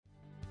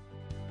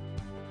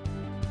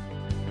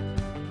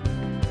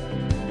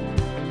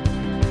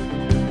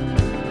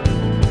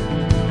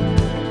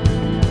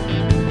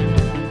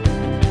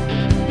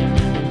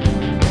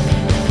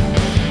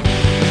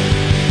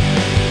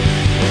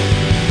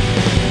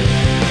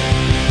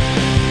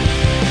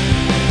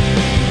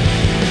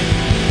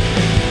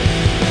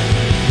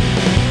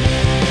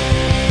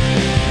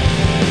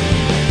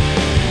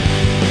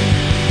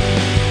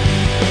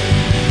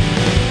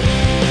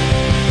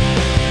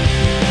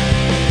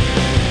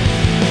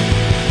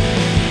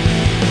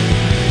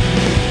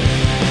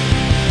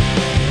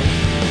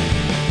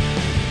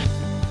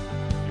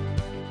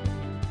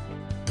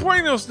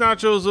Buenos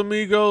nachos,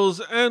 amigos,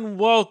 and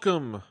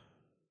welcome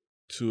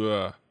to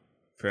a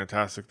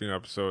fantastic new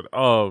episode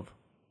of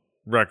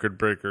Record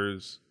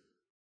Breakers.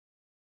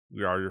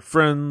 We are your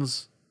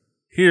friends,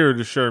 here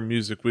to share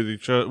music with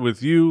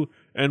with you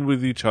and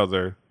with each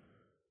other,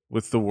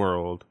 with the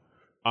world.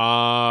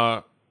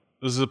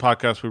 This is a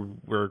podcast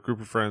where a group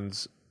of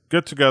friends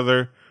get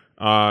together,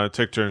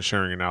 take turns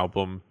sharing an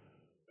album,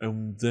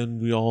 and then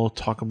we all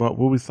talk about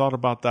what we thought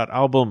about that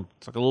album.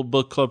 It's like a little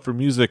book club for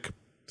music.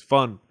 It's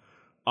fun.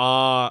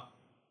 I'm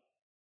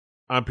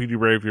PD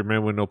Rave, your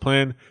man with no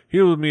plan.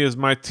 Here with me is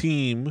my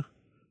team,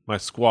 my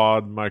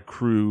squad, my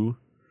crew,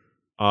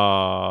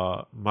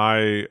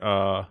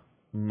 my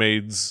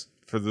maids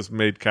for this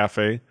maid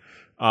cafe.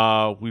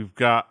 We've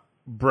got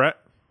Brett.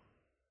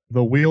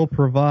 The wheel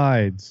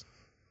provides.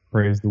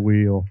 Praise the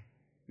wheel.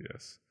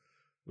 Yes.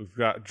 We've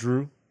got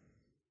Drew.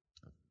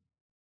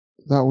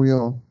 That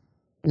wheel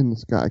in the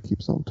sky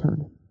keeps on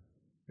turning.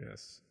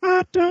 Yes.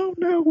 I don't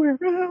know where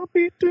I'll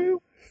be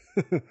due.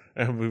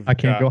 And I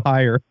can't go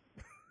higher.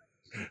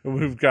 And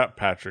we've got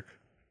Patrick.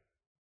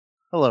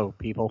 Hello,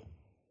 people.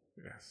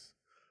 Yes.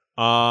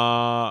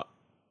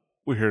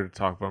 We're here to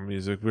talk about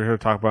music. We're here to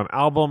talk about an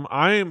album.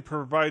 I am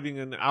providing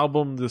an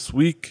album this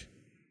week.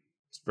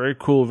 It's very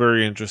cool,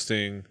 very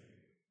interesting.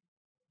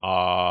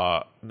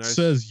 Nice.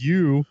 Says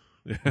you.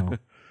 Oh.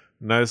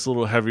 Nice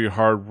little heavy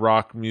hard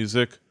rock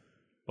music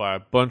by a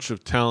bunch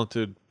of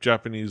talented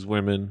Japanese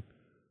women.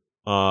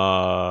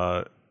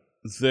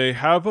 They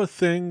have a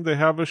thing, they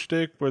have a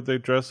shtick where they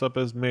dress up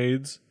as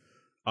maids.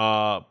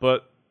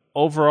 But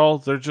overall,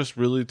 they're just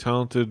really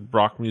talented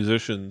rock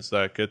musicians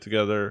that get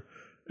together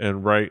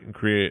and write and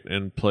create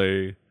and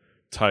play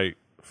tight,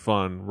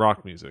 fun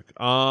rock music.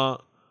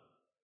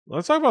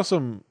 Let's talk about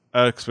some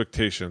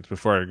expectations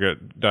before I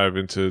dive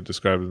into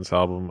describing this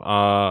album.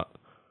 I'll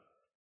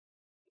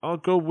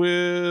go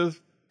with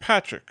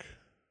Patrick.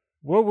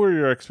 What were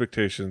your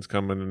expectations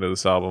coming into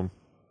this album?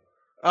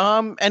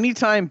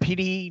 Anytime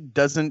PD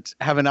doesn't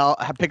have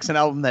picks an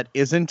album that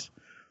isn't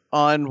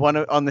on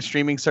the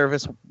streaming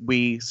service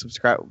we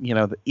subscribe,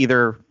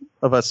 either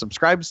of us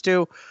subscribes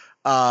to,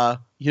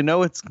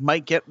 it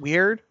might get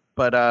weird,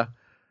 but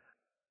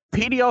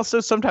PD also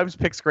sometimes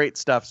picks great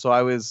stuff. So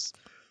I was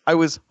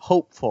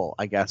hopeful,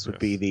 I guess, would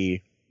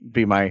be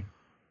my.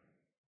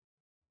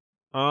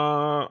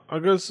 I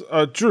guess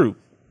Drew,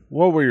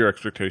 what were your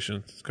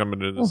expectations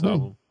coming into this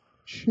album?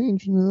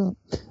 Changing it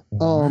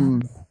up.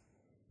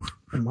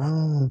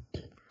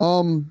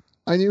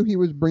 I knew he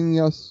was bringing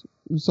us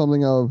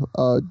something of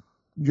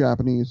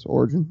Japanese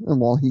origin,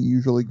 and while he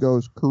usually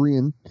goes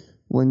Korean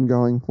when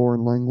going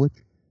foreign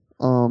language,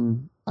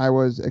 I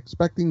was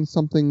expecting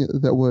something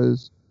that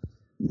was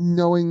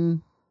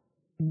knowing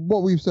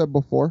what we've said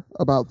before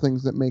about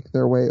things that make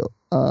their way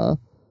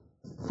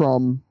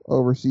from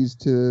overseas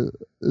to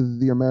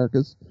the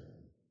Americas.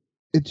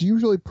 It's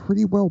usually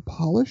pretty well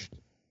polished,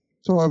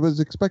 so I was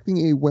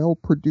expecting a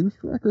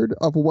well-produced record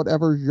of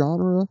whatever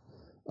genre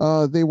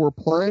they were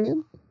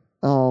playing.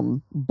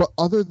 But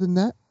other than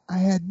that, I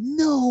had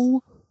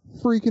no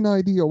freaking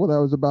idea what I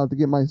was about to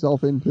get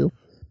myself into.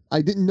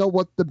 I didn't know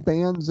what the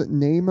band's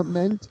name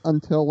meant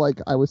until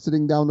I was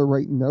sitting down to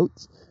write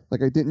notes. I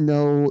didn't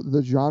know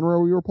the genre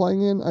we were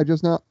playing in. I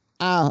just know,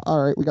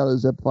 all right, we got a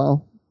zip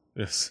file.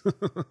 Yes.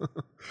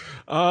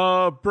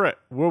 Brett,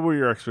 what were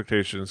your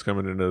expectations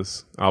coming into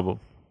this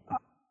album?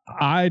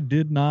 I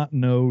did not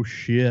know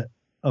shit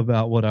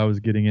about what I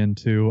was getting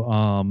into.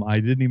 I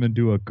didn't even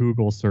do a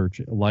Google search.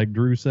 Like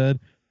Drew said,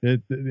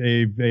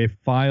 a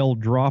file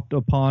dropped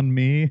upon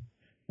me,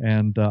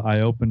 and I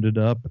opened it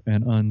up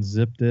and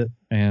unzipped it,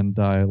 and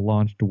I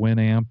launched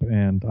Winamp,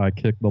 and I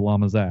kicked the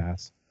llama's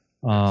ass.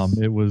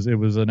 It was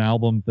an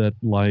album that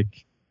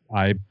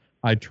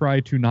I try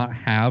to not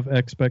have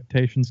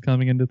expectations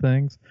coming into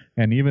things,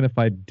 and even if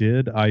I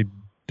did, I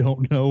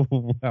don't know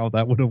how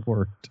that would have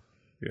worked.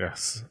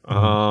 Yes.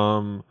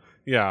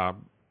 Yeah.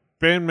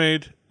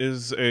 Bandmate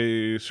is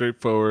a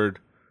straightforward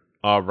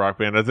rock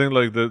band. I think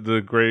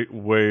the great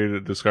way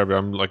to describe it,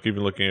 I'm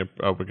even looking at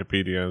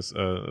Wikipedia,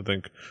 I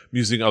think I'm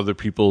using other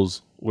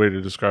people's way to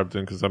describe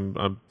things because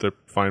I'm to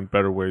find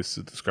better ways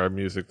to describe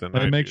music than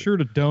I make do. Sure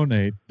to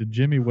donate.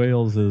 Jimmy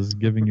Wales is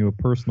giving you a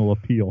personal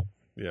appeal.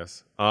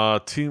 Yes.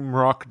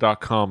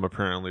 TeamRock.com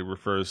apparently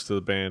refers to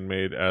the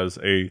Bandmate as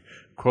a,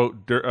 quote,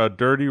 a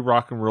dirty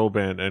rock and roll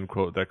band, end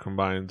quote, that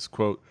combines,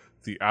 quote,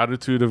 the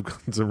attitude of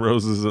Guns N'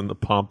 Roses and the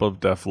pomp of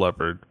Def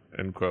Leppard,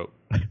 end quote.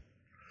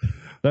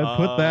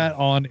 Put that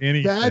on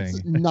anything.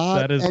 That's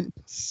not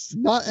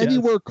not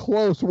anywhere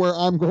close where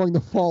I'm going to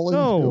fall into.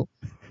 No,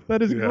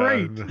 that is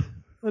great.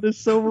 That is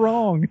so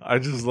wrong. I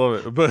just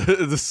love it, but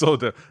it's so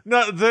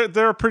no.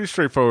 They're a pretty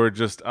straightforward,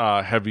 just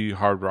heavy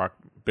hard rock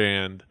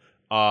band.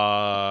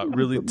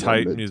 Really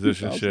tight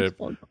musicianship.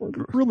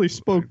 Really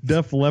spoke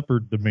Def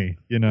Leppard to me.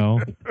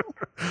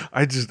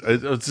 I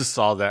just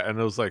saw that and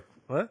I was like,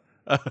 what?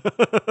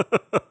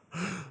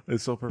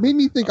 It's so perfect. Made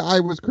me think I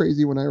was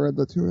crazy when I read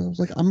that too. I was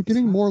like, I'm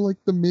getting more like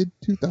the mid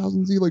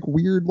 2000s-y, like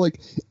weird, like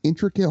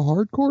intricate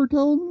hardcore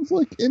tones,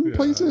 like in Yeah.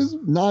 places,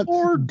 not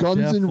Or Guns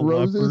Def N'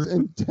 Roses Leppard.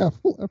 and Def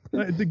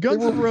Leppard. The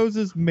Guns N' were-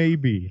 Roses,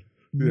 maybe.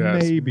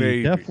 Yes,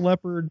 maybe. Def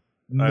Leppard,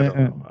 I don't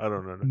know. I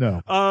don't know.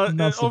 no. And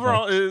Not so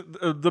overall,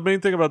 much. the main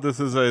thing about this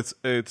is that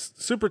it's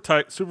super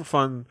tight, super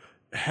fun,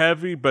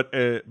 heavy, but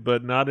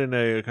not in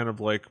a kind of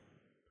like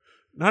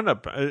not in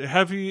a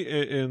heavy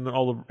in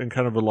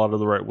kind of a lot of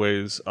the right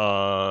ways.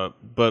 But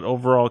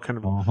overall, kind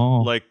of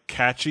like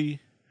catchy,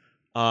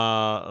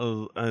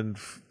 and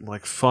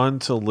like fun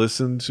to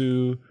listen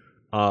to,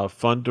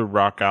 fun to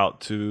rock out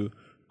to.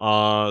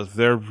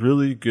 They're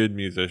really good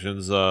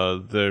musicians.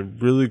 They're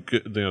really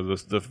good. You know,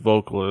 the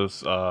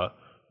vocalist. Let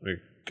me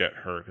get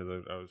her because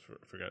I always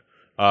forget.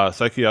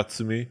 Saiki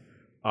Yatsumi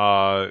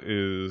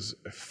is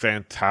a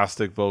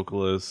fantastic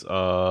vocalist.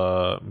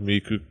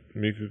 Miku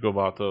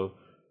Kobato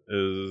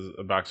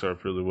backs her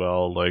up really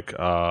well. Like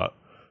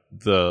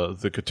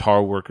the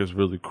guitar work is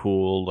really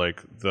cool.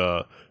 Like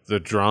the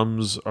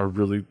drums are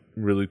really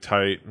really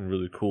tight and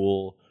really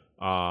cool.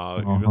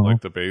 Even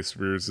like the bass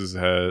rears its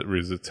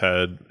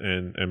head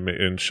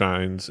and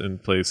shines in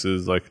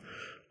places. Like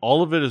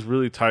all of it is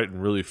really tight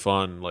and really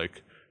fun.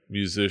 Like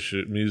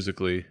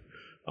musically,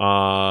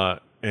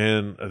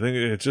 and I think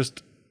it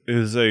just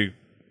is a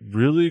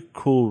really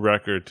cool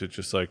record to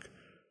just like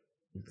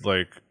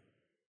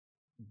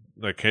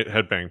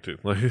headbang to.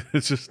 Like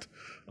it's just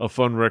a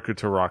fun record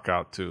to rock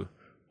out to.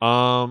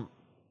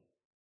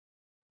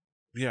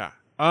 Yeah.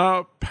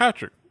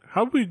 Patrick,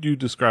 how would you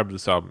describe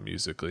this album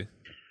musically?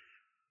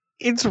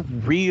 It's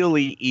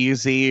really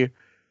easy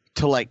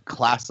to like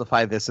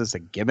classify this as a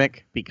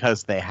gimmick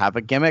because they have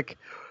a gimmick,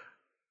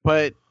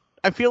 but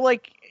I feel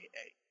like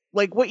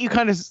what you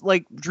kind of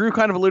like Drew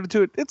kind of alluded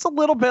to it. It's a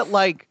little bit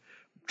like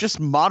just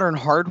modern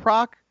hard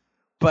rock,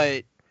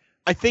 but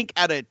I think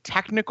at a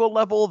technical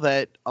level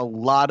that a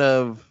lot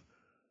of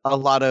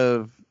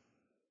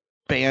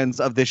bands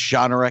of this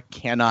genre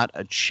cannot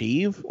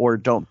achieve or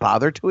don't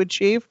bother to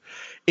achieve.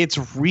 It's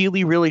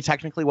really, really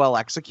technically well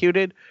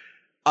executed.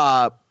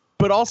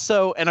 But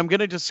also, and I'm going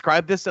to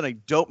describe this, and I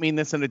don't mean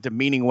this in a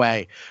demeaning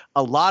way,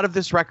 a lot of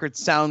this record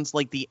sounds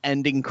like the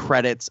ending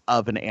credits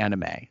of an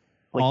anime.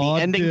 Like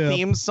the ending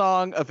theme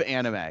song of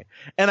anime.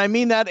 And I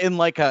mean that in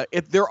like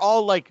they're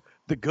all like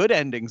the good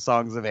ending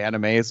songs of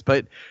animes,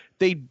 but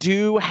they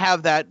do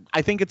have that.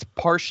 I think it's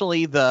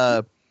partially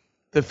the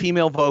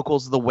female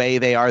vocals, the way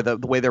they are, the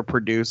way they're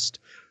produced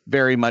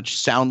very much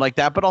sound like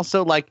that, but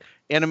also like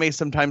anime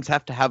sometimes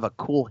have to have a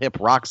cool hip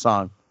rock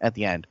song at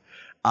the end.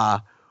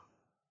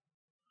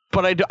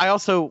 But I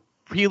also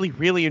really,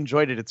 really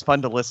enjoyed it. It's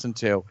fun to listen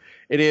to.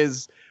 It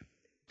is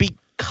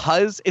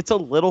because it's a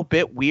little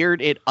bit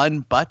weird. It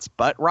unbutts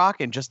butt rock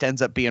and just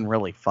ends up being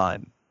really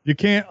fun. You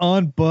can't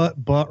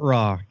unbutt butt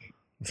rock.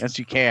 Yes,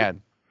 you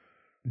can.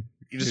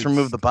 You just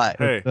remove the butt.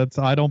 Hey,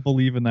 I don't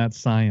believe in that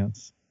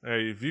science.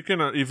 hey, if you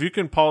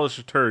can polish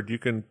a turd, you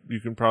can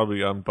probably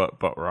unbutt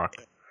butt rock.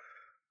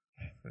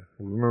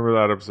 Remember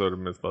that episode of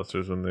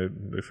MythBusters when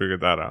they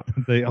figured that out?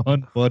 They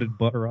unbutted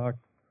butt rock.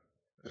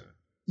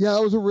 Yeah,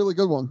 that was a really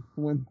good one.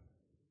 When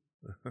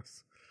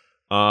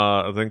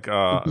I think team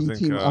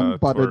Tor unbutted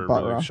butt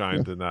really rock,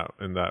 shined in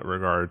that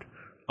regard.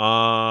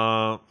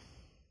 Yeah.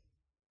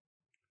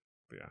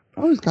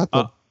 I always got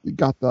the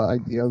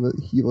idea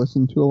that he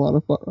listened to a lot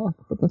of butt rock,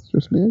 but that's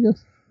just me, I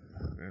guess.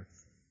 Yeah.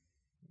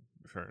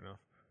 Fair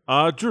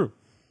enough. Drew,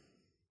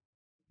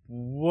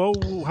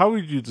 how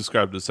would you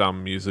describe this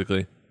album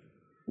musically?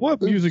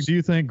 What music do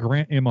you think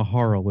Grant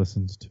Imahara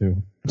listens to?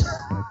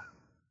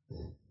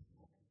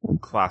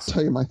 Classic.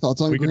 Tell you my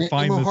thoughts on We can Grant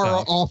find this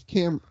Imahara out. off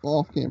camera.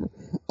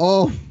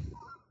 Oh,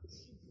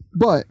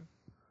 but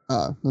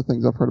the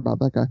things I've heard about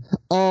that guy.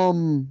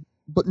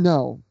 But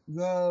no,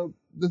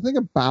 the thing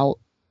about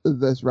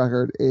this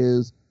record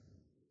is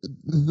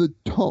the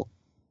tone.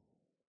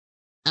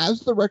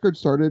 As the record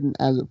started and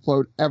as it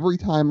flowed, every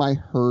time I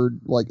heard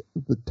like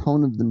the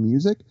tone of the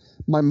music,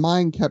 my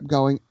mind kept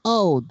going,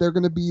 "Oh, they're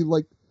gonna be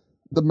like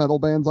the metal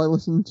bands I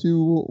listened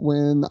to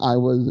when I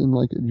was in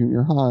like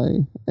junior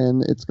high,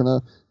 and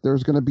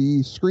there's gonna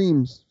be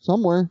screams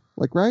somewhere,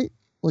 like right,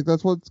 like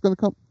that's what's gonna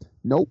come."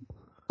 Nope.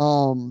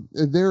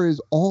 There is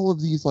all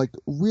of these like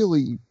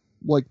really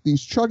like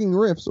these chugging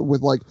riffs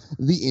with like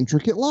the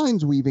intricate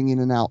lines weaving in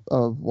and out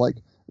of like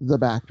the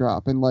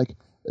backdrop, and like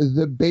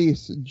the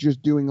bass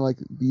just doing like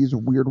these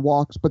weird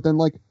walks, but then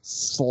like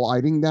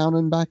sliding down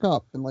and back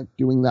up and like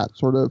doing that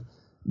sort of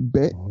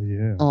bit. Oh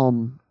yeah.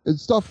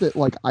 It's stuff that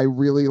like I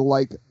really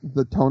like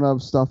the tone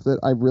of stuff that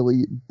I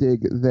really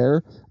dig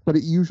there, but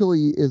it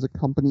usually is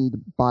accompanied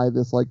by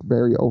this like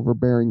very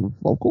overbearing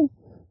vocal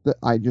that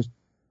I just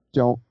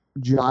don't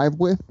jive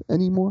with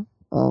anymore.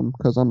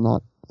 Because I'm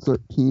not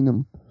 13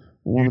 and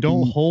You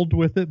don't hold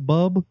with it,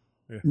 bub?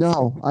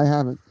 No, I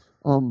haven't.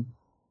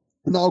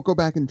 And I'll go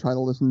back and try to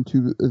listen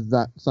to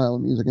that style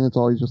of music, and it's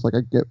always just like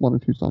I get one or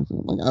two songs and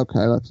I'm like,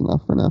 okay, that's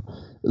enough for now.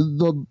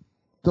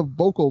 The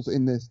vocals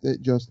in this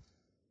that just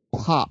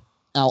pop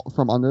out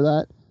from under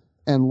that,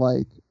 and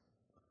like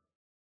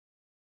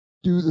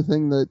do the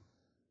thing that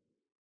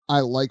I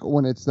like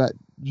when it's that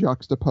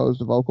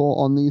juxtaposed vocal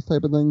on these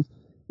type of things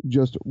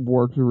just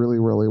works really,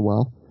 really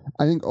well.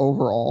 I think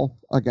overall,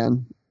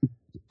 again,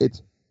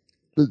 it's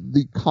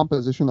the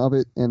composition of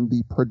it and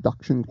the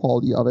production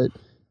quality of it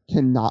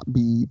cannot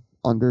be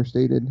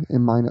understated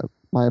in my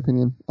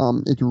opinion.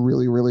 It's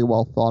really, really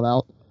well thought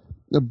out,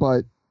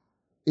 but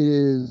it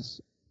is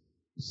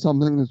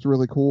something that's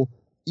really cool.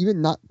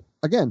 Even not,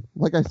 again,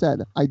 like I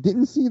said, I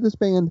didn't see this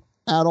band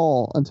at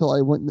all until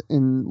I went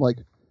and like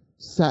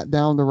sat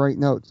down to write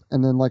notes,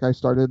 and then like I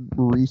started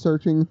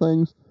researching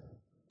things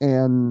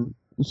and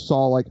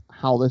saw like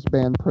how this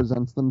band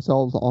presents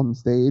themselves on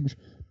stage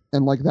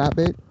and like that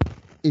bit.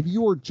 If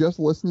you were just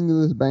listening to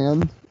this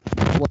band,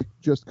 like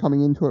just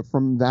coming into it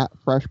from that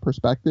fresh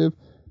perspective,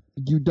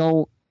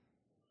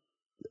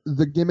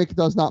 the gimmick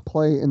does not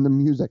play in the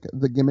music.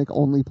 The gimmick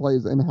only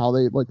plays in how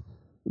they like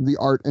the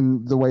art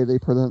and the way they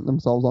present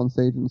themselves on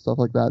stage and stuff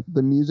like that.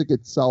 The music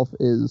itself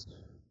is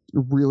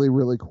really,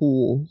 really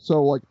cool.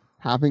 So like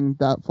having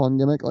that fun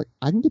gimmick, like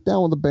I can get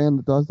down with a band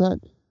that does that.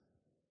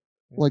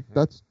 Like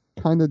that's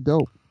kind of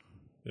dope.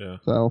 Yeah.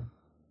 So,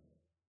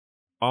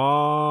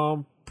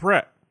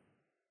 Brett,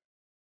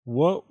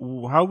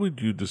 how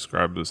would you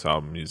describe this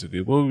album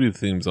musically? What would be the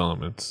themes,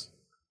 elements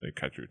that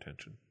catch your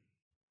attention?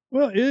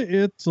 Well,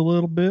 it's a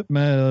little bit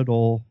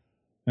metal,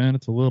 and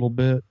it's a little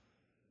bit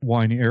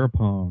whiny air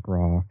punk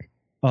rock.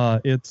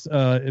 But it's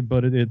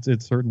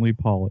certainly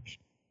polished.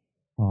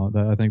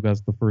 I think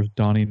that's the first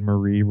Donnie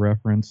Marie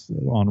reference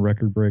on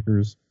Record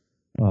Breakers.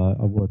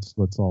 Of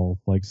let's all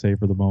like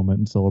savor the moment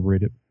and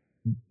celebrate it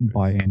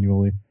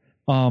biannually.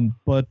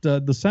 But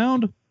the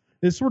sound,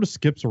 it sort of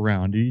skips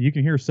around. You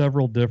can hear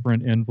several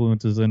different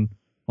influences in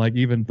like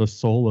even the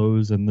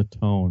solos and the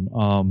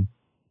tone.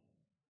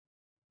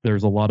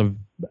 There's a lot of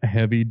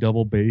heavy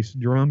double bass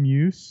drum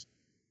use.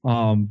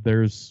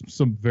 There's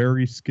some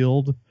very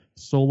skilled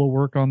solo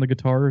work on the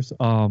guitars.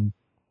 And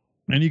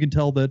you can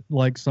tell that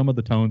like some of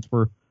the tones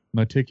were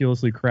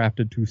meticulously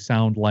crafted to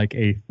sound like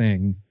a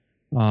thing.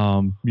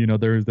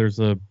 There's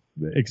a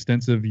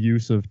extensive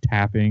use of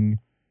tapping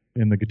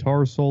in the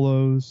guitar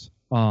solos.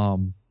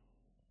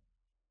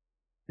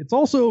 It's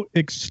also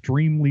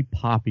extremely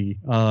poppy.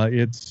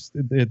 It's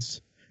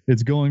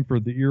going for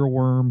the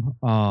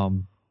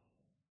earworm.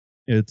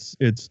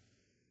 It's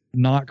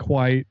not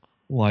quite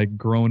like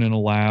grown in a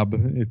lab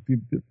if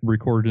you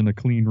recorded in a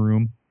clean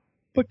room,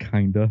 but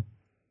kinda.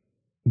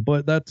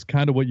 But that's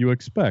kind of what you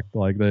expect.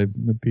 Like I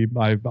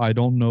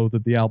don't know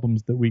that the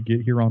albums that we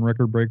get here on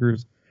Record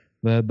Breakers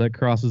that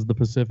crosses the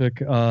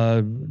Pacific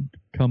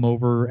come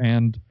over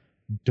and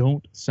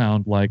don't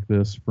sound like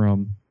this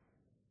from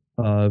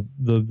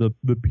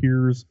the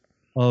peers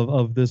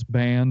of this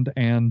band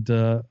and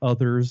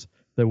others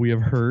that we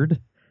have heard.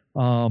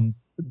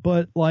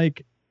 But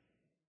like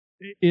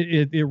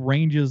it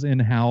ranges in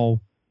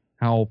how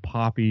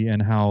poppy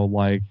and how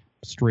like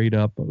straight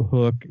up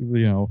hook,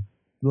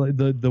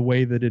 the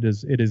way that it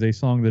is a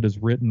song that is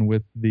written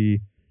with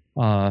the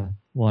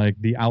like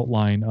the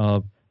outline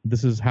of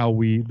this is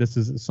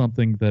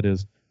something that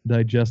is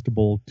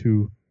digestible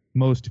to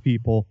most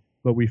people,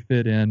 but we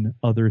fit in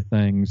other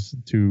things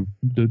to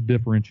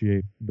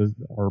differentiate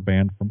our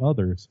band from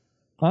others.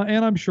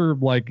 And I'm sure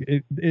like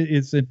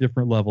it's at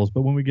different levels,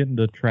 but when we get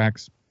into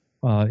tracks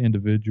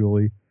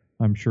individually,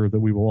 I'm sure that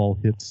we will all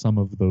hit some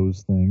of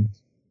those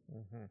things.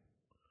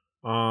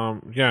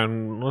 Yeah,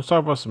 and let's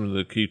talk about some of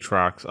the key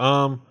tracks.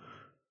 I'll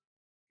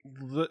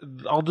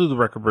do the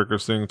Record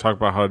Breakers thing, talk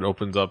about how it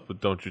opens up with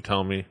 "Don't You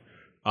Tell Me."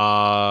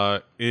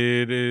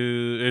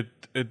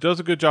 It does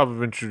a good job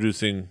of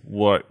introducing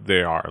what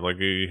they are. Like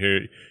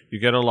you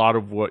get a lot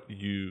of what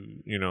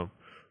a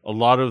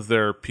lot of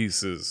their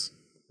pieces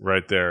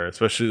right there,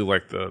 especially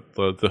like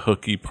the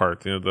hooky part.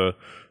 The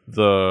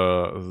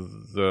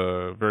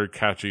very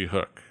catchy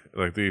hook,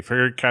 like the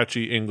very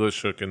catchy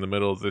English hook in the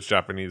middle of this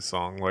Japanese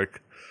song.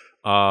 Like,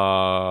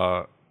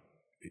 all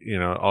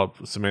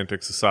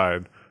semantics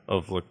aside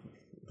of like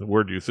the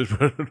word usage,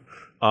 but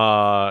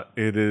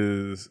it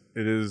is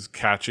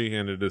catchy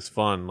and it is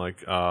fun.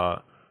 Like,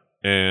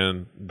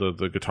 and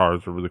the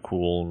guitars are really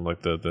cool, and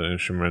like the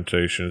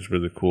instrumentation is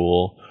really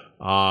cool.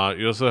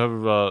 You also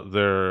have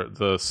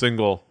the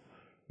single,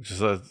 which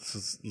is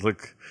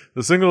like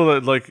the single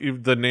that like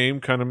the name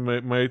kind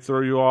of might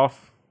throw you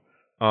off,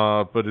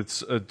 but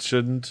it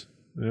shouldn't.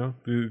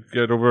 You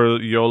get over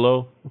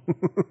YOLO.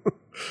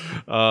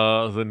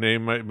 The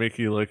name might make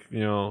you like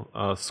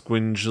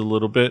squinge a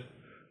little bit.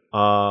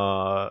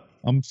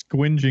 I'm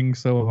squinging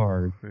so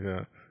hard.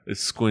 Yeah,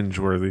 it's squinge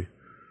worthy.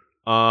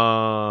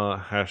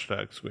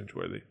 Hashtag squinge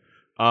worthy.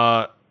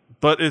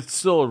 But it's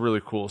still a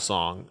really cool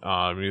song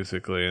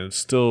musically, and it's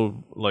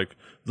still like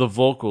the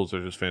vocals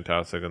are just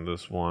fantastic in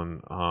this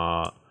one.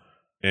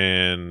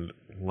 And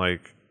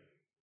like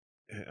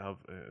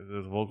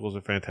the vocals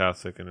are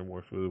fantastic, and it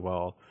works really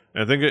well.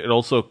 And I think it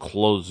also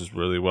closes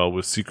really well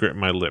with "Secret in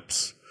My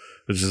Lips,"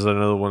 which is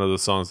another one of the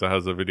songs that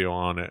has a video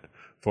on it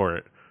for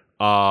it.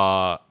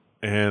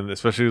 And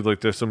especially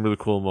like there's some really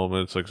cool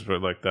moments like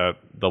that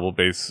double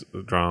bass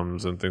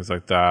drums and things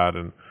like that,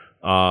 and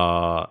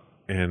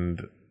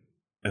and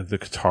the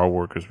guitar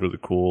work is really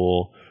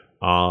cool,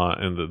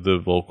 and the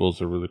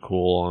vocals are really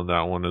cool on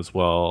that one as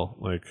well.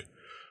 Like,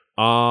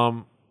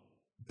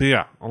 but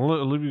yeah,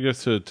 I'll leave you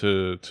guys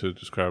to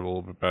describe a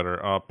little bit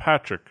better.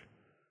 Patrick,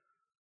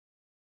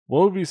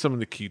 what would be some of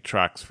the key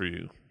tracks for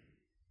you?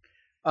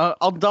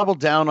 I'll double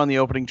down on the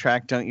opening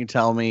track. Don't You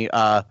Tell Me.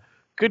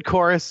 Good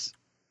chorus.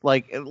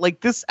 Like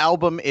this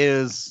album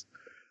is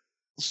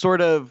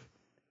sort of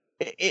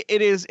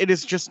it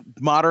is just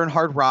modern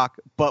hard rock,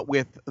 but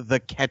with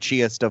the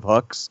catchiest of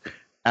hooks.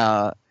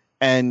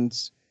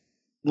 And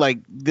like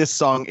this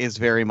song is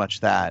very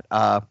much that.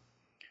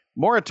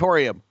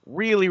 Moratorium,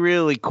 really,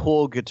 really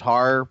cool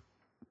guitar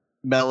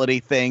melody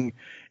thing.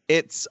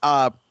 It's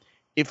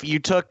if you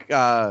took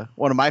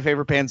one of my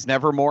favorite bands,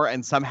 Nevermore,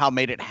 and somehow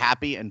made it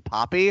happy and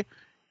poppy,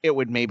 it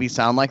would maybe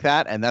sound like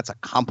that, and that's a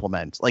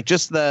compliment. Like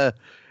just the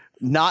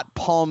not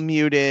palm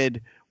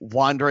muted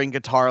wandering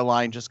guitar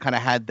line just kind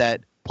of had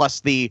that,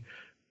 plus the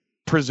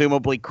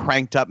presumably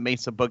cranked up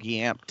Mesa Boogie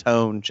amp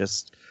tone,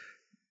 just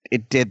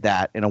it did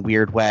that in a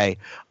weird way.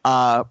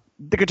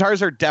 The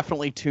guitars are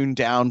definitely tuned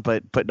down,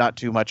 but not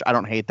too much. I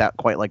don't hate that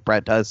quite like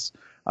Brett does.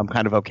 I'm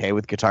kind of okay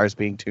with guitars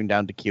being tuned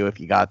down to Q if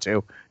you got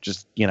to.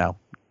 Just,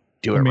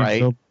 do it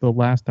right. The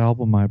last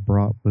album I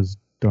brought was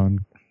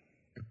done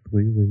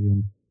completely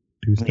and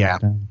 2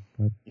 steps down.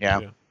 But.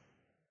 Yeah.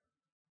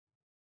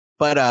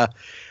 But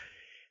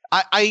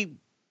I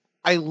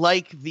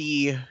like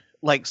the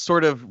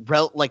sort of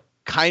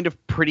kind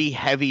of pretty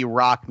heavy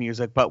rock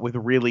music, but with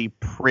really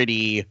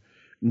pretty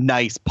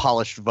nice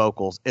polished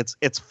vocals.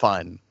 It's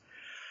fun.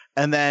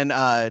 And then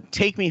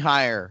Take Me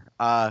Higher.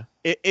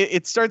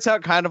 It starts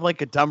out kind of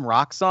like a dumb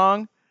rock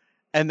song,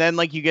 and then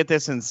you get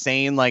this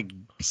insane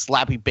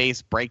slappy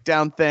bass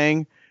breakdown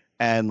thing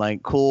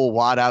and cool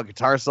wad out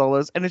guitar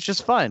solos, and it's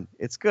just fun.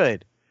 It's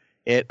good.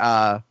 It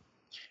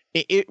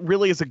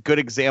really is a good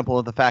example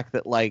of the fact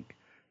that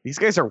these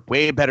guys are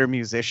way better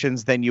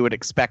musicians than you would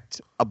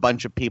expect a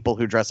bunch of people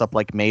who dress up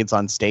like maids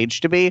on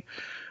stage to be.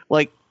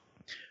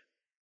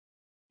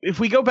 If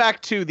we go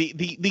back to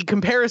the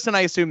comparison,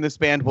 I assume this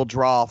band will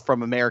draw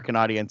from American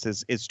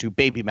audiences is to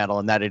Baby Metal,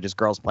 and that it is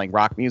girls playing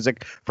rock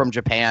music from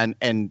Japan,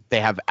 and they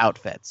have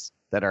outfits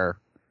that are,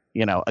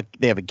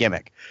 they have a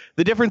gimmick.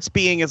 The difference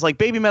being is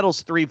Baby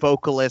Metal's 3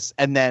 vocalists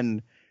and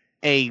then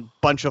a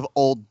bunch of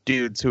old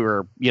dudes who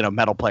are,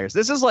 metal players.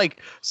 This is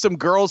some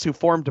girls who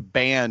formed a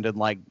band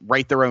and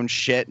write their own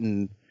shit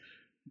and,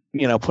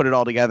 put it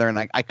all together. And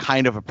I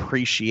kind of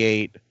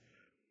appreciate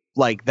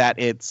that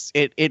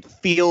it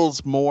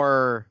feels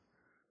more,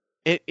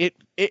 it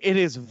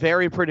is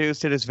very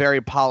produced. It is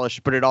very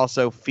polished, but it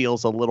also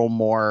feels a little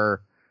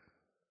more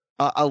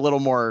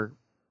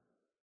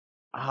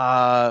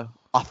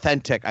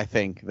authentic, I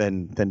think,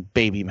 than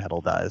Baby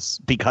Metal does,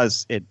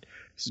 because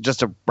it's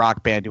just a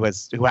rock band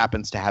who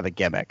happens to have a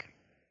gimmick.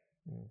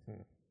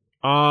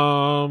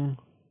 Drew,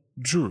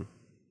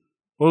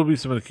 what would be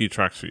some of the key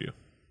tracks for you?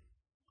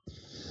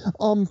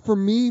 For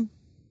me,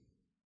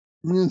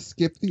 I'm gonna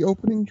skip the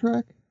opening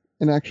track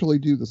and actually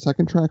do the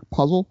second track,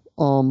 Puzzle.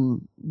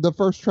 The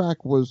first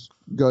track was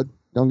good,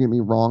 don't get me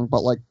wrong,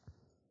 but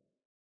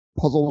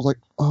Puzzle was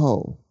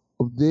oh,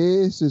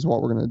 this is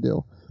what we're gonna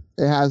do.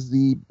 It has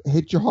the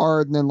hit you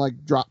hard and then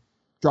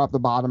drop the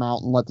bottom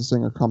out and let the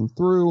singer come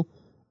through.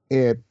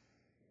 It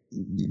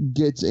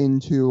gets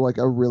into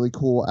a really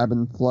cool ebb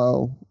and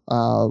flow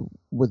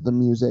with the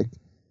music.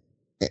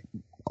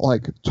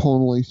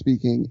 Tonally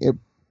speaking,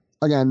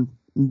 again,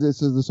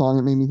 this is the song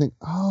that made me think,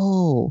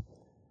 oh,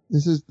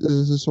 this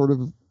is sort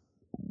of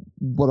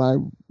what I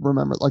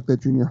remember, the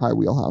junior high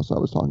wheelhouse I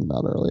was talking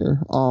about earlier.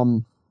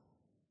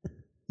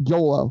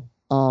 YOLO.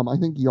 I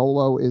think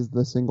YOLO is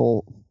the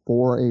single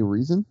for a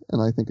reason,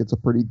 and I think it's a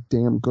pretty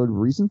damn good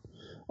reason.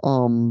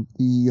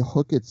 The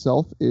hook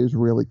itself is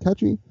really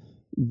catchy.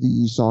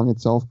 The song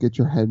itself gets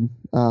your head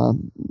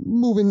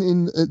moving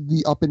in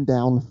the up and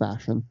down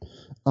fashion.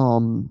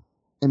 And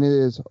it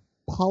is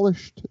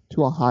polished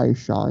to a high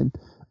shine.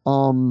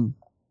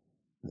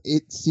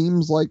 It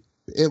seems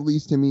at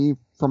least to me,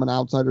 from an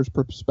outsider's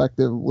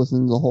perspective,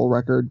 listening to the whole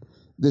record,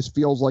 this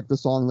feels like the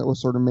song that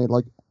was sort of made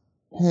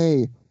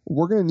hey,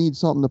 we're going to need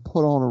something to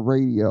put on a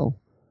radio.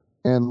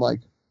 And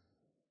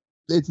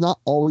it's not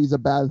always a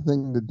bad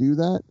thing to do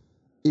that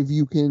if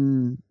you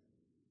can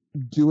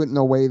do it in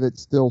a way that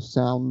still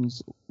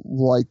sounds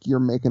like you're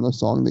making a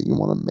song that you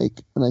want to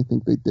make. And I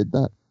think they did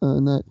that.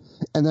 And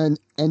then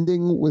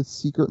ending with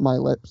Secret My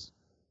Lips,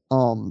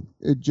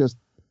 it just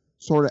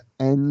sort of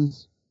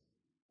ends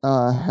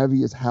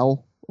heavy as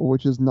hell,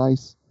 which is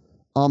nice.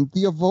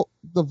 The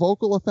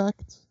vocal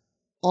effects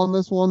on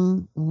this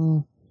one,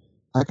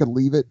 I could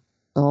leave it,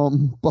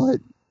 but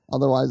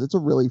otherwise it's a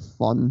really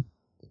fun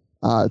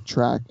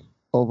track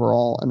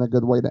overall and a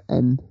good way to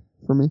end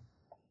for me.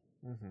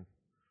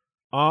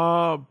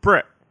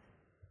 Brett,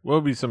 what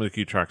would be some of the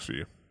key tracks for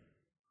you?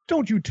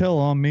 Don't You Tell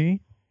on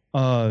Me.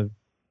 The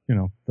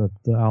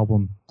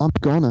album.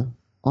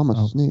 I'm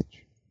a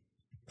snitch.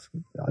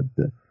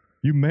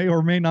 You may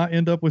or may not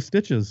end up with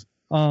stitches.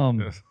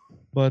 Yes.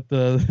 But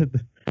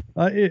the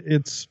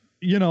It's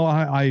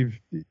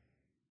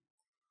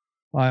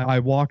I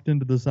walked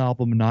into this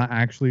album not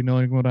actually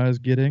knowing what I was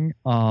getting,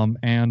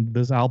 and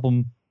this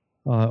album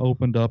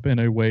opened up in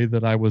a way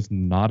that I was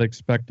not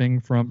expecting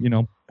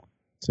from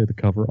say the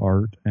cover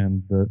art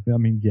and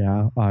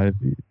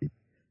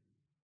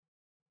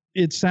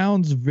it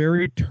sounds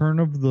very turn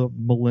of the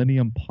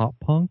millennium pop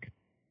punk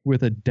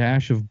with a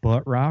dash of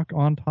butt rock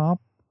on top.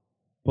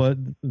 But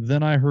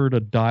then I heard a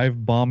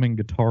dive bombing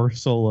guitar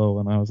solo,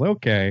 and I was like,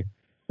 okay,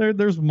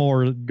 there's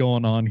more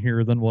going on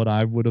here than what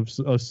I would have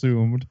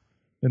assumed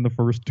in the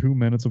first 2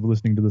 minutes of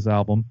listening to this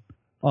album.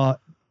 The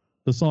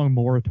song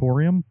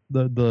Moratorium,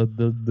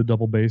 the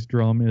double bass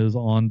drum is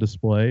on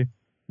display,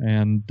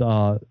 and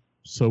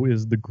so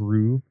is the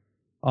groove.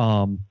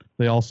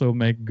 They also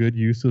make good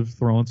use of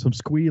throwing some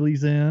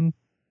squealies in,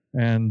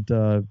 and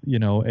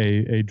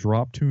a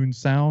drop tune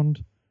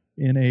sound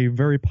in a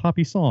very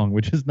poppy song,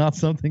 which is not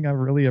something I've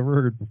really ever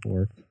heard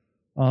before.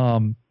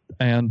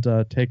 And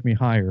Take Me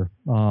Higher.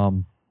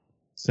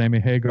 Sammy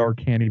Hagar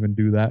can't even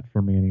do that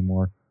for me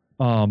anymore.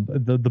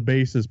 The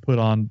bass is put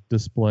on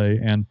display,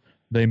 and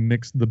they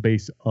mix the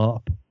bass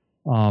up.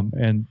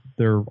 And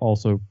there are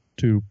also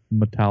two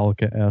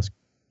Metallica-esque,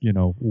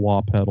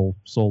 wah pedal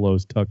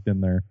solos tucked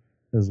in there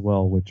as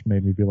well, which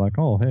made me be like,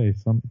 oh, hey,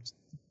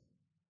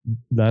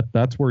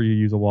 that's where you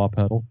use a wah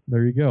pedal.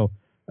 There you go.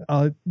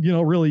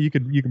 Really, you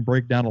can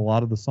break down a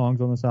lot of the songs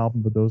on this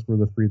album, but those were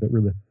the three that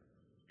really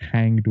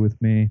hanged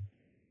with me.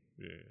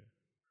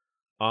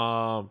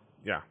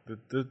 Yeah.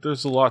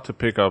 There's a lot to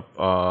pick up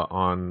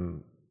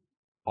on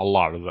a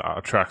lot of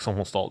the tracks,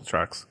 almost all the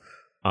tracks.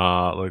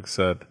 Like I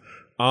said,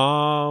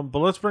 but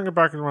let's bring it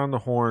back around the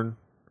horn.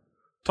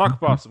 Talk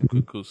about some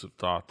conclusive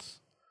thoughts.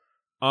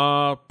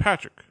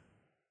 Patrick,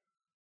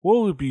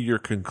 what would be your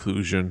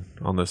conclusion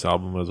on this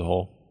album as a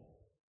whole?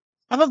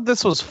 I thought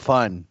this was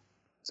fun.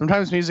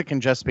 Sometimes music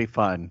can just be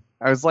fun.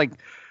 I was like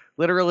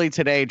literally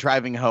today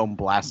driving home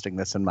blasting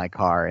this in my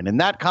car, and in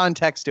that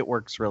context it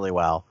works really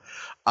well.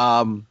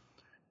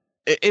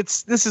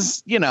 This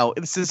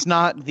is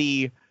not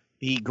the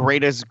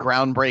greatest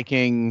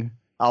groundbreaking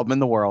album in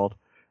the world.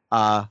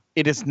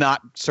 It is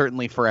not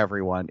certainly for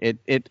everyone.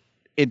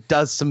 It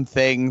does some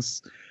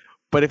things,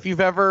 but if you've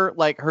ever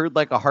heard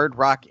a hard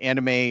rock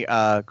anime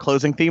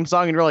closing theme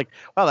song and you're like,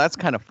 wow, that's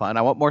kind of fun,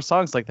 I want more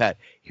songs like that,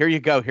 here you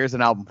go. Here's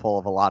an album full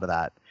of a lot of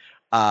that.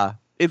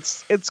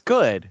 It's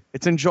good.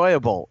 It's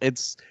enjoyable.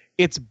 It's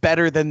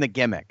better than the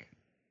Gimmick.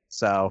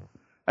 So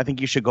I think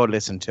you should go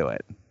listen to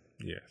it.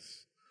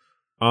 Yes.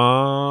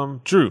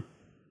 Drew,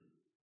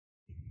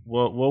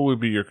 what would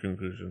be your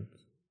conclusion?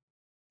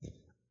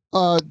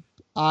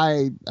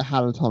 I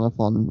had a ton of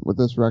fun with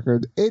this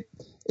record. It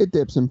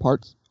dips in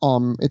parts.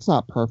 It's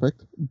not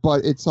perfect,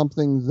 but it's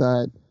something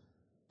that,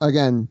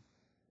 again,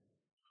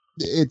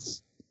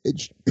 it's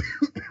it's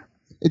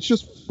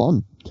just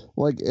fun.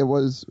 It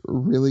was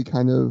really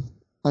kind of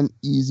an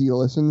easy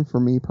listen for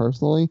me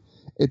personally.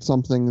 It's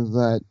something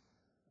that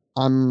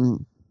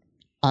I'm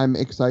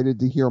excited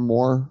to hear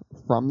more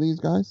from these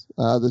guys.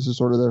 This is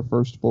sort of their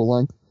first full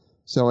length,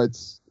 so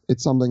it's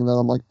something that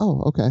I'm like,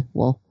 oh, okay,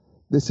 well,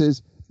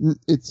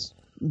 it's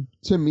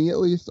to me at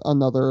least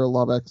another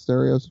Love X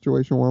Stereo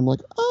situation where I'm like,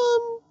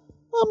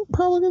 I'm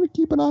probably gonna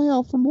keep an eye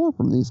out for more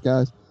from these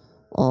guys.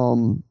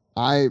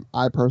 I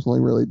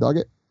personally really dug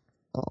it.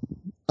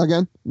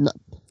 Again,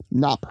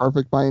 not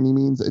perfect by any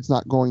means. It's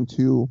not going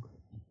to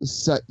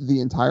set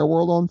the entire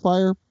world on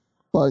fire,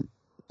 but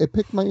it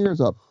picked my ears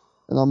up,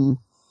 and I'm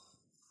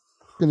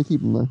going to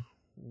keep them there.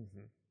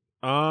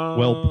 Mm-hmm.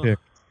 Well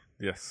picked.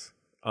 Yes.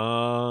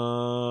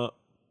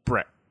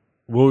 Brett,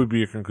 what would be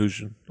your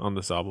conclusion on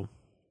this album?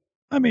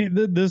 I mean,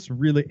 this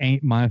really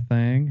ain't my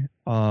thing,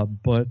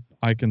 but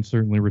I can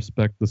certainly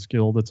respect the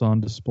skill that's on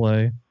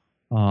display.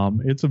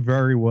 It's a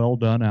very well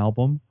done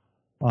album.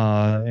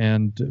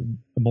 And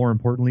more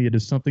importantly, it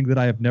is something that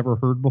I have never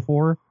heard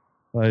before.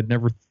 I had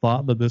never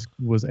thought that this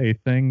was a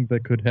thing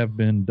that could have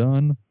been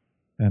done,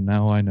 and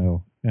now I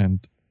know, and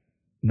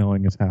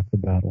knowing is half the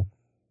battle.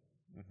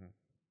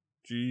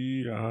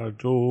 G.I.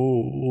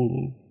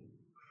 Joe.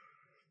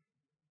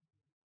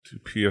 2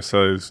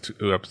 PSIs,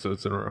 2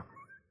 episodes in a row.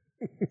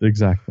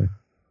 Exactly.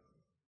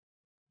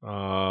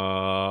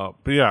 But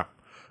yeah,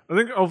 I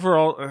think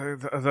overall,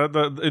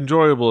 that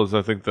enjoyable is,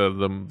 I think,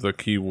 the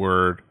key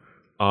word.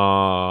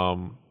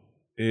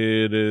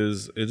 It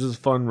is a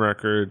fun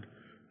record.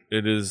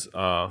 It is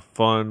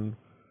fun.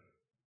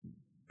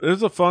 It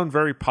is a fun,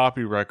 very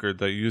poppy record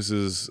that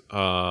uses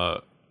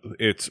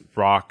its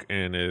rock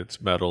and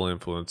its metal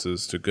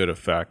influences to good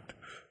effect.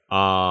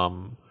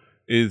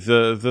 Is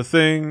the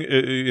thing,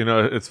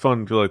 it's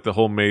fun to the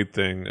whole Maid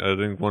thing. I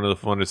think one of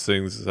the funnest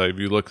things is if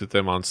you look at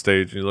them on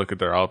stage and you look at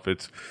their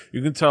outfits,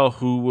 you can tell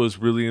who was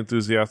really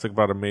enthusiastic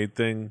about the Maid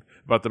thing,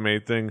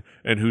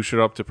 and who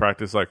showed up to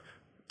practice.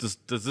 Does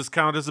this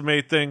count as a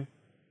Maid thing?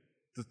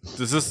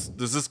 Does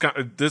this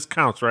count? This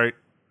counts, right?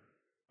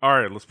 All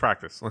right, let's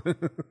practice.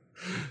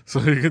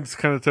 So you can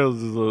kind of tell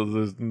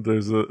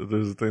there's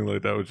a thing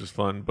like that, which is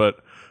fun.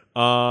 But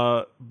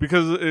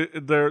because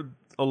they're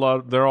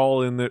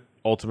all in it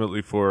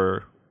ultimately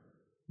for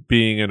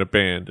being in a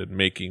band and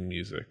making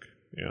music.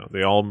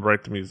 They all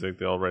write the music,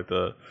 they all write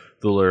the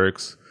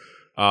lyrics,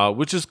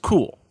 which is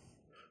cool.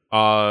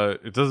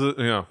 It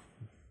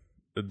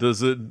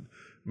doesn't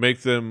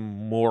make them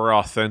more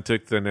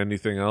authentic than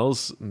anything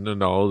else.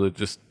 No, they're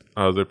just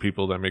other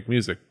people that make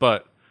music,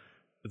 but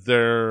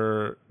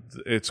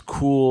it's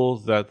cool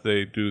that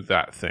they do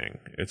that thing.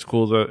 It's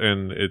cool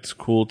it's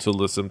cool to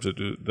listen to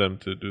do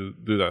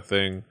that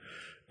thing,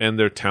 and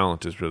their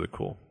talent is really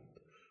cool.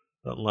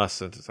 That last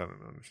sentence I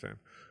don't understand.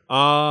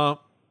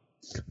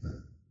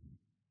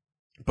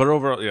 But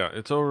overall, yeah,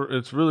 it's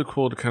really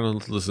cool to kind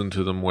of listen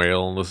to them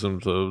wail and listen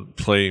to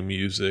play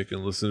music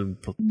and listen to them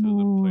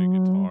play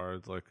guitar.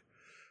 It's like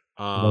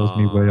that was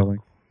me wailing.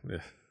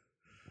 Yeah.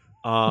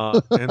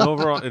 And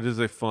overall, it is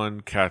a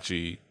fun,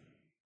 catchy,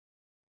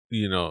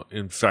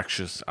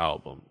 infectious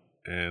album,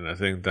 and I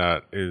think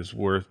that is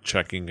worth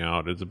checking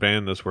out. It's a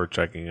band that's worth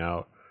checking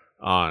out.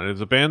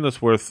 It's a band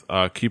that's worth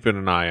keeping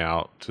an eye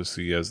out to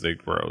see as they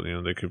grow.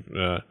 They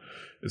could,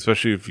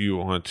 especially if you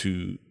want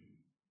to,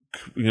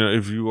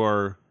 if you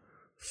are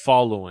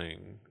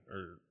following,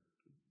 or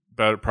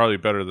probably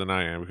better than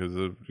I am, because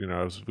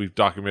as we've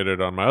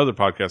documented on my other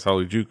podcast,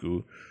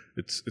 Halijuku,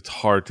 it's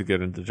hard to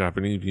get into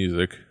Japanese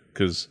music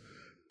because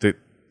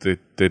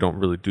they don't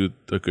really do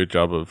a good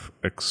job of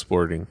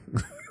exporting.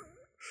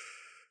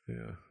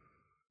 Yeah,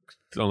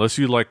 unless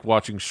you like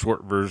watching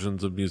short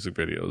versions of music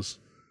videos,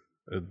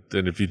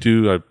 and if you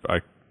do,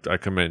 I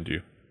commend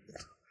you.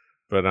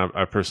 But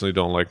I personally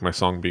don't like my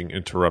song being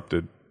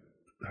interrupted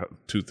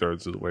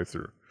 2/3 of the way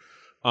through,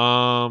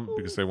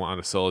 because they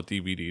want to sell a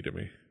DVD to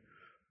me.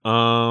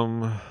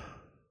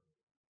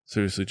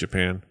 Seriously,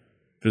 Japan,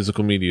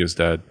 physical media is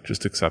dead.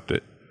 Just accept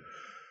it.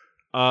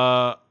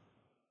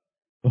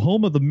 The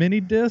home of the mini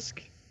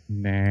disc?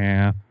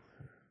 Nah.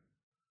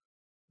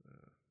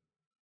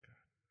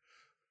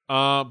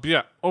 But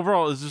yeah,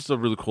 overall, it's just a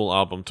really cool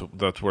album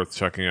that's worth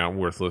checking out and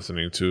worth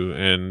listening to,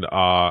 and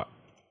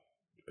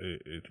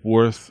it's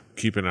worth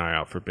keeping an eye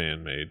out for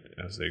Bandmade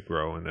as they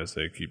grow and as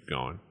they keep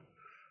going.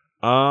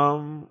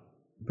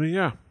 But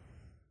yeah,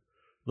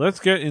 let's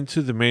get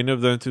into the main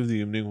event of the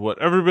evening. What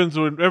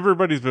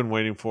everybody's been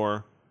waiting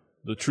for,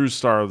 the true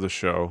star of the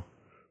show.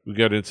 We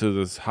get into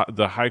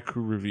the haiku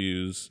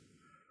reviews.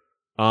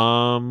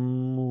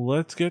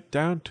 Let's get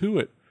down to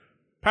it.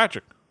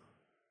 Patrick,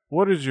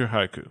 what is your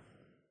haiku?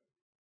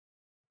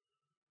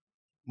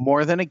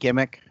 More than a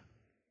gimmick.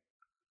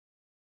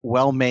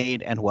 Well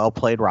made and well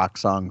played rock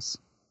songs.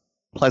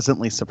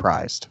 Pleasantly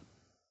surprised.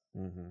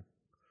 Mm-hmm.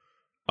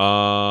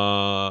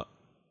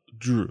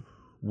 Drew,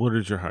 what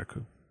is your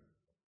haiku?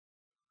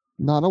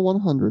 Not a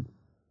 100,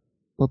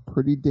 but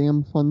pretty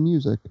damn fun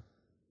music.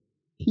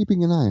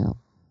 Keeping an eye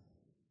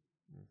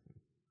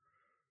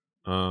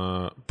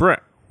out.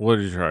 Brett, what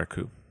is your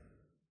haiku?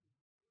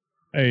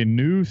 A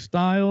new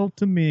style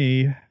to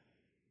me.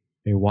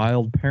 A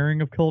wild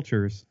pairing of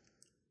cultures.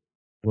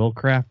 Well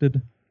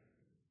crafted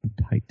and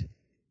tight.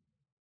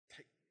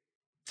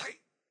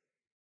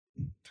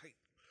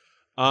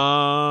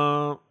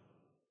 Let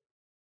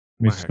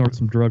me snort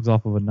some drugs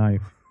off of a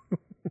knife.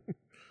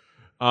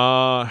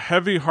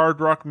 Heavy hard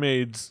rock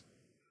maids,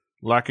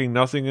 lacking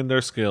nothing in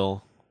their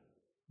skill,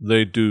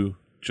 they do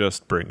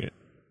just bring it.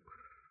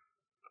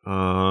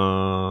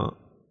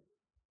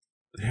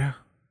 Yeah,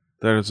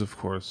 that is of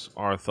course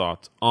our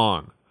thoughts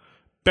on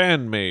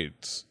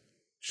Bandmaids.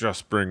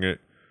 Just bring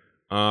it.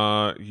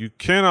 You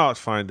cannot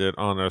find it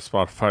on our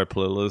Spotify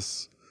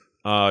playlists.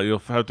 You'll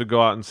have to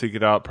go out and seek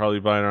it out. Probably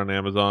buy it on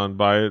Amazon.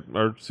 Buy it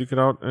or seek it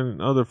out in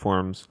other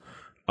forms.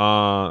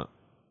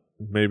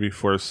 Maybe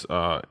force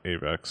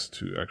Avex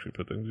to actually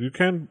put things. You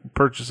can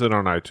purchase it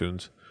on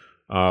iTunes,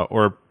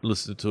 or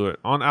listen to it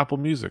on Apple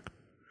Music.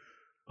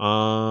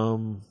 But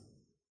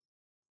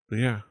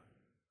yeah,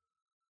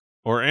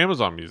 or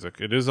Amazon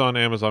Music. It is on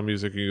Amazon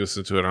Music. You can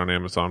listen to it on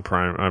Amazon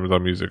Prime,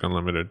 Amazon Music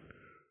Unlimited.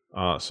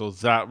 So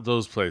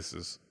those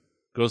places,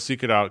 go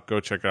seek it out. Go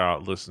check it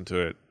out. Listen to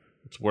it.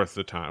 It's worth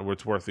the time.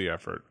 It's worth the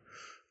effort.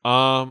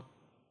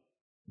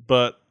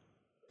 But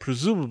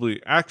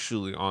presumably,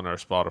 actually, on our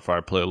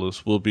Spotify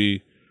playlist will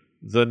be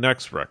the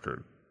next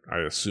record, I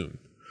assume.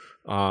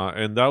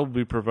 And that will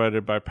be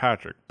provided by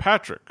Patrick.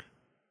 Patrick,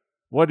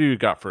 what do you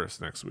got for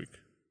us next week?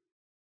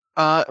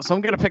 So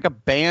I'm going to pick a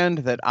band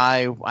that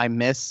I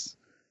miss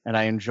and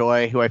I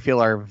enjoy, who I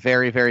feel are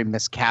very, very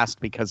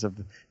miscast because of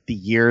the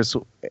years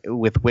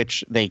with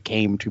which they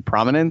came to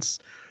prominence.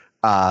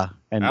 And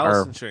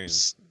Alice in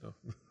Chains.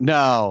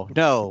 No,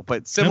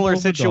 but similar Temple of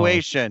the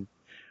situation.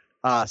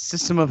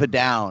 System of a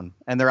Down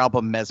and their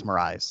album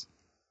Mesmerize.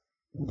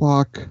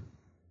 Fuck.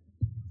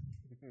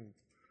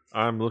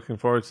 I'm looking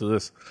forward to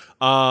this.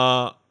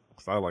 'Cause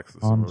I like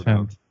System of a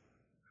Down.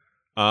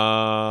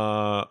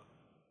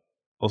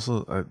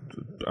 Also, I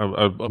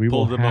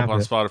pulled them up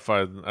on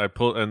Spotify. I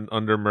pulled, and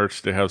under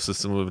merch they have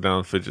System of a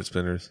Down fidget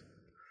spinners.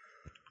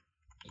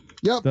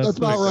 Yep, that's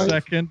about the right.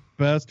 second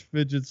best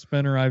fidget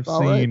spinner I've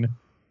About seen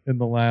in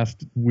the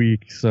last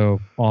week. So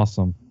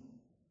awesome.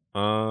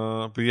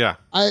 But yeah,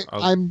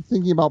 I'm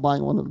thinking about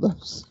buying one of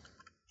those.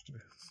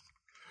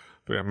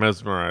 But yeah,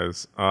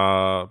 Mesmerize.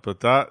 But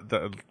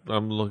that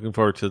I'm looking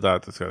forward to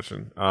that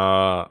discussion.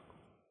 Not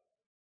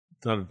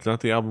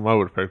the album I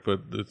would pick,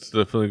 but it's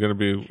definitely going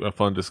to be a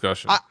fun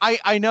discussion.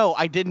 I know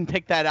I didn't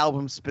pick that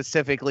album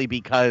specifically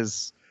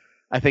because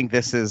I think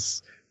this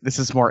is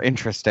more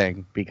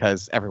interesting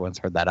because everyone's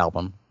heard that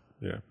album.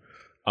 Yeah.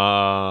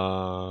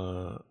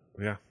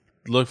 Yeah.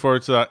 Look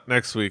forward to that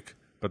next week.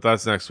 But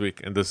that's next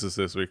week, and this is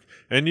this week.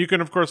 And you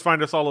can, of course,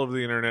 find us all over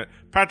the internet.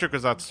 Patrick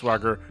is at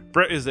Swagger.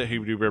 Brett is at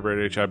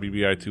HibbityBibbard,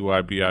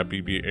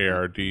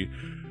 HIBBI2YBIBBARD.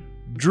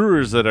 Drew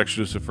is at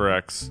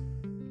XLuciferX.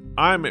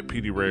 I'm at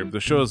PD Rave. The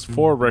show is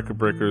for Record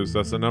Breakers.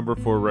 That's the number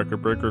 4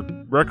 Record Breaker.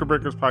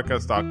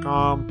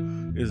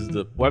 RecordBreakersPodcast.com is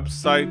the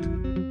website.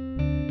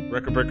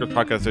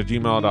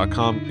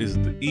 RecordBreakersPodcast@gmail.com is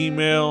the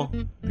email.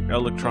 The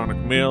electronic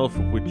mail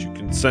for which you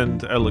can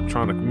send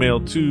electronic mail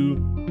to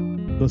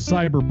The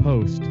Cyber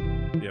Post.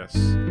 Yes.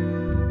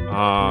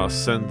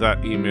 Send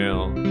that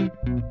email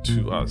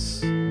to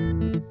us.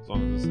 As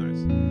long as it's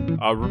nice.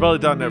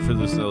 Rebelli.net for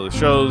listening to other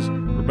shows.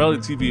 Rebelli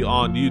TV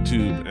on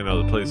YouTube and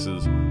other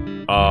places.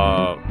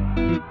 Yeah.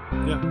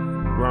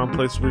 We're on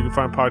places where you can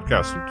find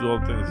podcasts. We do all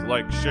the things.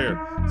 Like, share,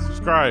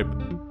 subscribe.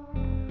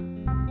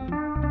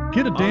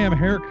 Get a damn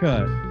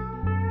haircut. Yeah,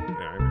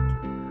 I need to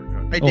get a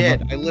haircut. I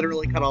did. I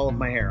literally cut all of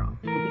my hair off.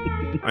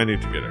 I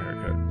need to get a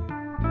haircut.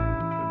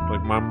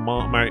 Like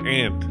my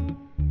aunt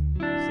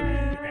is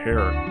a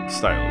hair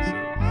stylist. So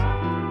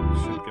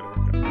I should get a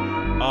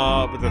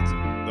haircut. But that's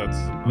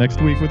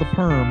Next week with a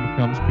perm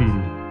comes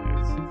Petey.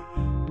 Yes.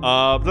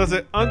 But that's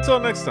it. Until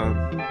next time.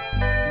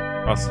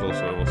 Hasta los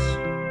huevos.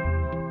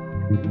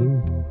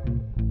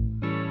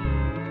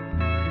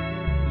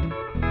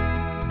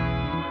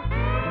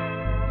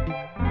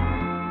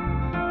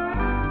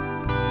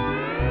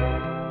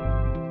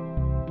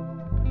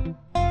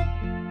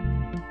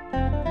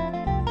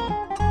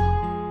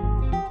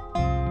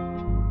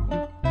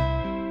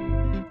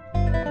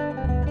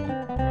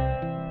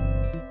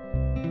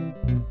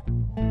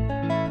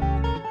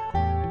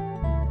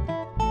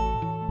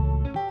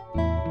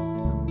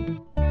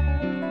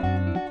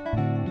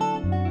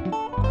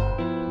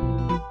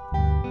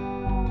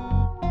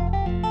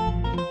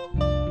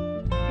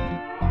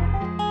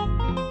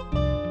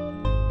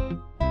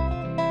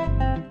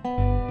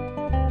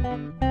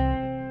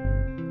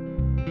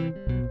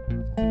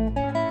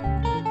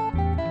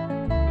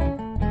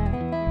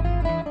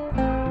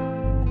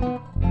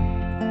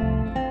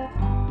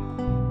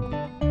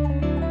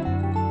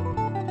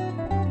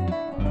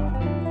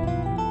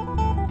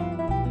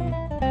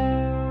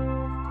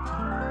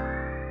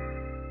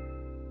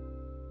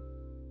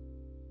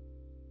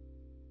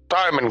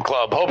 Diamond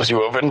Club hopes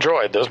you have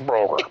enjoyed this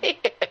program.